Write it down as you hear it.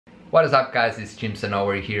What is up guys, it's Jimson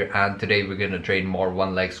over here and today we're gonna train more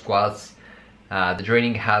one leg squats. The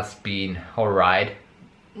training has been alright,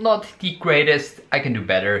 not the greatest, I can do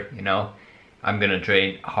better, you know. I'm gonna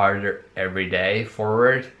train harder every day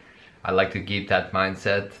forward. I like to keep that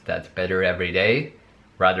mindset, that's better every day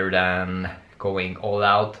rather than going all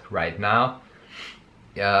out right now.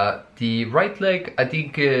 The right leg, I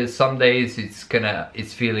think some days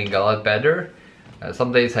it's feeling a lot better.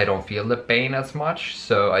 Some days I don't feel the pain as much,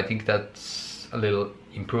 so I think that's a little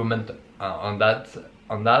improvement on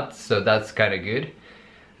that, so that's kind of good.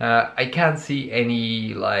 I can't see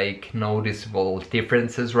any like noticeable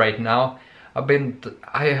differences right now.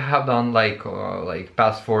 I have done like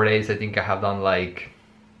past 4 days, I think I have done like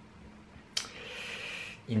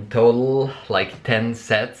in total like 10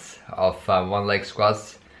 sets of one leg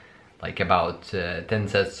squats, like about 10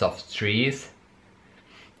 sets of 3s.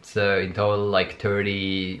 So in total like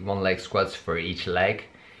 30 one leg squats for each leg,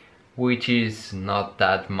 which is not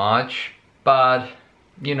that much, but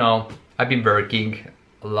you know, I've been working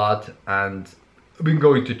a lot and I've been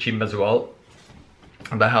going to gym as well,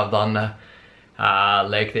 and I have done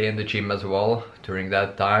leg day in the gym as well during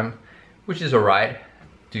that time, which is alright,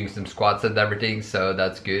 doing some squats and everything, so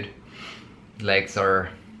that's good. Legs are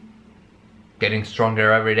getting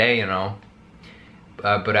stronger every day, you know.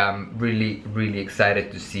 But I'm really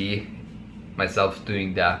excited to see myself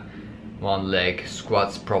doing the one leg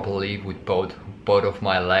squats properly with both of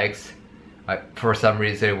my legs. For some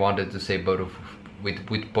reason I wanted to say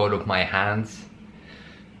with both of my hands.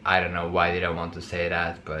 I don't know why did I want to say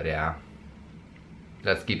that, but yeah.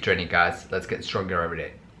 Let's keep training guys, let's get stronger every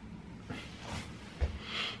day.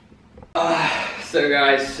 So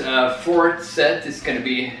guys, fourth set is gonna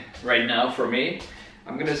be right now for me.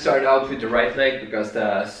 I'm gonna start out with the right leg because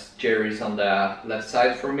the chair is on the left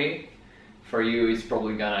side for me. For you, it's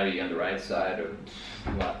probably gonna be on the right side, or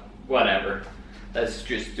whatever. Let's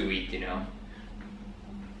just do it, you know.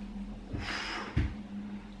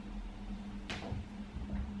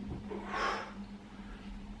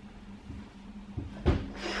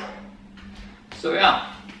 So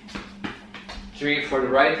yeah, 3 for the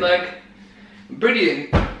right leg. I'm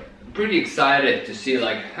pretty excited to see,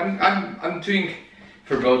 like I'm doing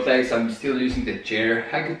for both legs. I'm still using the chair.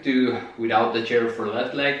 I could do without the chair for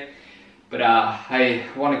left leg, but I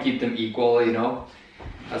want to keep them equal, you know.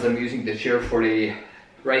 As I'm using the chair for the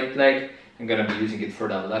right leg, I'm gonna be using it for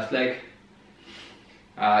the left leg.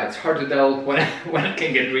 It's hard to tell when I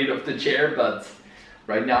can get rid of the chair, but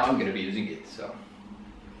right now I'm gonna be using it, so.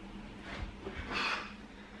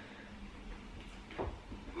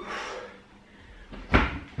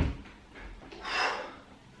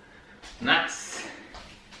 Nice.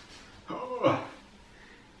 Oh.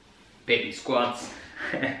 Baby squats.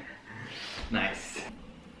 Nice.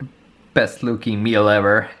 Best looking meal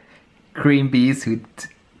ever. Green beans with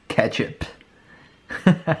ketchup.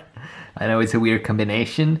 I know it's a weird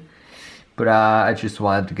combination, but I just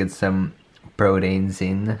wanted to get some proteins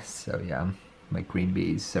in, so yeah, my green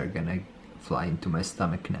beans are gonna fly into my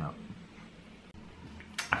stomach now.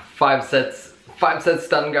 5 sets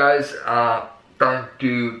done guys. Time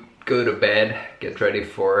to go to bed, get ready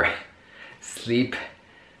for sleep.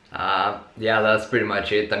 Yeah, that's pretty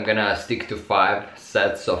much it. I'm gonna stick to 5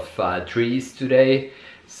 sets of 3s today,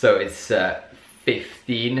 so it's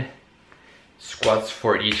 15 squats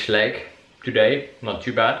for each leg today. Not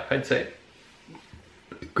too bad, I'd say,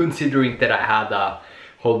 considering that I had a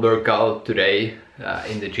whole workout today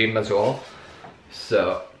in the gym as well.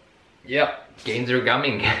 So yeah, gains are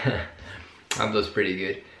coming. That was pretty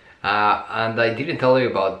good. And I didn't tell you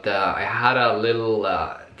about I had a little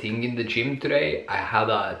thing in the gym today. I had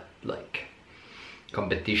a like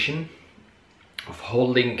competition of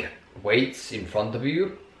holding weights in front of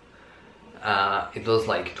you. It was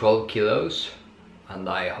like 12 kilos and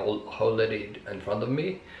I hold it in front of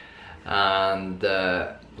me, and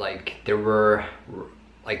like there were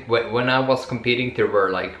like when I was competing there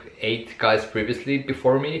were like 8 guys previously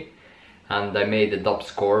before me, and I made the top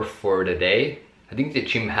score for the day. I think the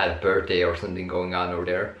gym had a birthday or something going on over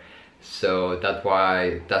there, so that's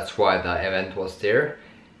why the event was there.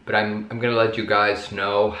 But I'm gonna let you guys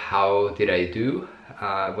know how did I do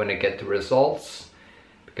when I get the results,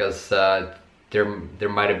 because there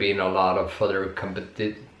might have been a lot of other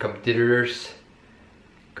competitors.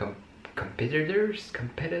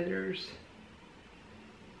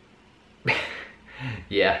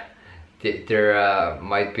 Yeah, there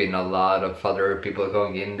might be a lot of other people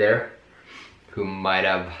going in there who might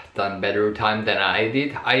have done better time than I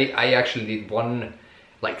did. I actually did one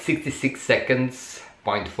like 66 seconds,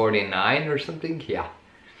 0.49 or something, yeah.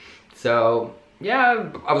 So yeah,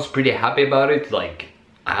 I was pretty happy about it. Like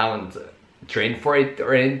I haven't trained for it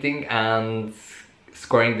or anything, and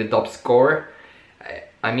scoring the top score,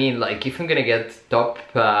 I mean, like, if I'm gonna get top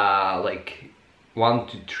like 1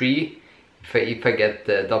 to 3, if I get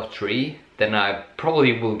the top 3, then I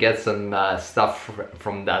probably will get some stuff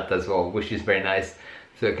from that as well, which is very nice,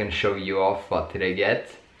 so I can show you off what did I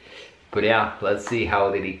get. But yeah, let's see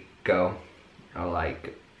how did it go. Or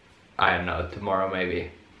like, I don't know, tomorrow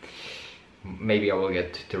maybe I will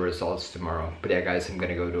get the results tomorrow. But yeah guys, I'm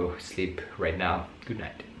gonna go to sleep right now. Good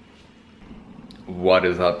night. What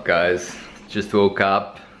is up guys? Just woke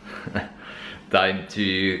up. Time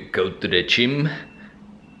to go to the gym.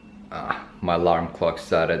 My alarm clock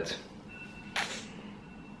started.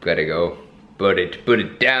 Gotta go. Put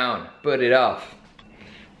it down, put it off.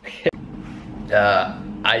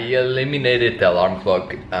 I eliminated the alarm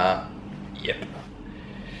clock. Yep.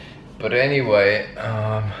 But anyway,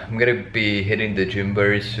 I'm gonna be hitting the gym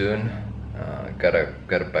very soon. Gotta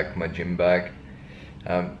pack my gym bag.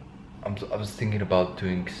 I was thinking about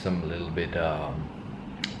doing some little bit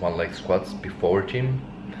one leg squats before gym.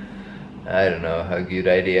 I don't know how good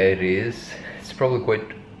idea it is. It's probably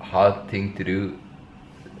quite hard thing to do,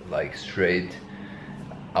 like straight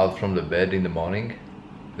out from the bed in the morning.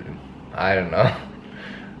 But I don't know.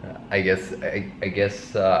 I guess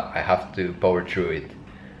I have to power through it.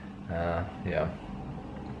 Yeah.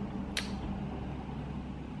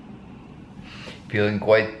 Feeling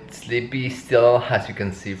quite sleepy still, as you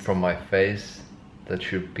can see from my face. That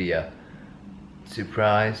should be a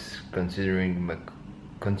surprise considering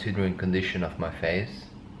condition of my face.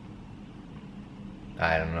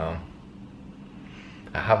 I don't know.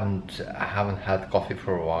 I haven't had coffee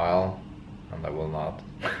for a while, and I will not.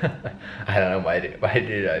 I don't know why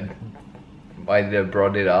did I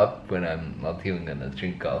brought it up when I'm not even gonna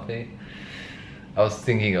drink coffee. I was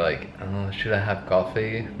thinking like, should I have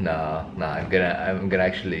coffee? Nah, I'm gonna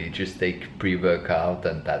actually just take pre-workout,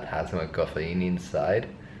 and that has my caffeine inside.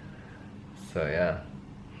 So yeah,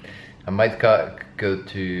 I might go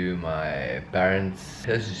to my parents.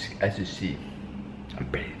 As you see, I'm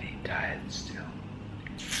pretty tired still.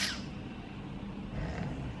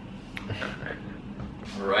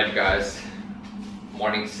 Alright guys,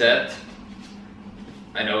 morning set.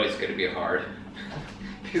 I know it's gonna be hard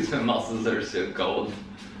because my muscles are so cold.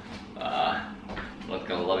 I'm not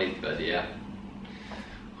gonna love it, but yeah,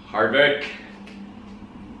 hard work.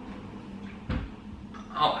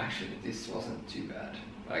 Oh, actually this wasn't too bad.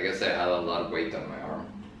 I guess I had a lot of weight on my arm.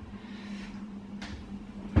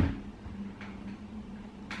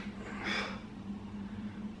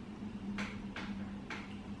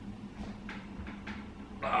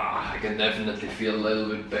 I can definitely feel a little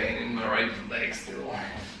bit pain in my right leg still.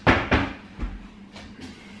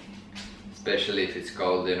 Especially if it's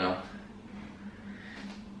cold, you know.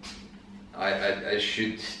 I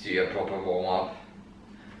should do a proper warm up.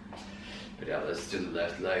 But yeah, let's do the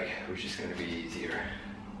left leg, which is gonna be easier.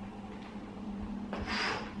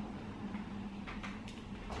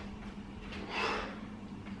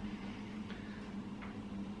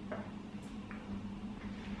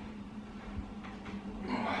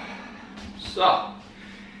 So,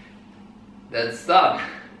 that's done.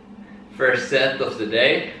 First set of the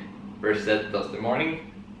day, first set of the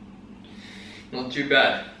morning. Not too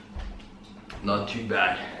bad. Not too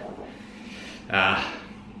bad.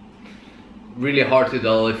 Really hard to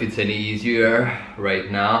tell if it's any easier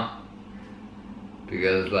right now,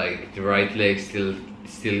 because like the right leg still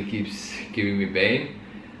keeps giving me pain.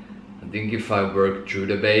 I think if I work through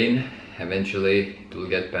the pain, eventually it will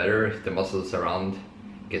get better. If the muscles around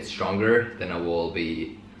get stronger, then I will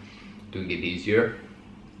be doing it easier,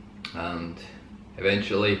 and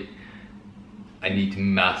eventually I need to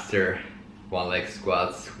master one leg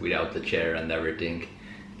squats without the chair and everything.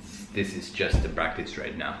 This is just the practice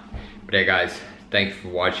right now. But yeah guys, thanks for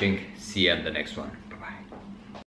watching. See you in the next one.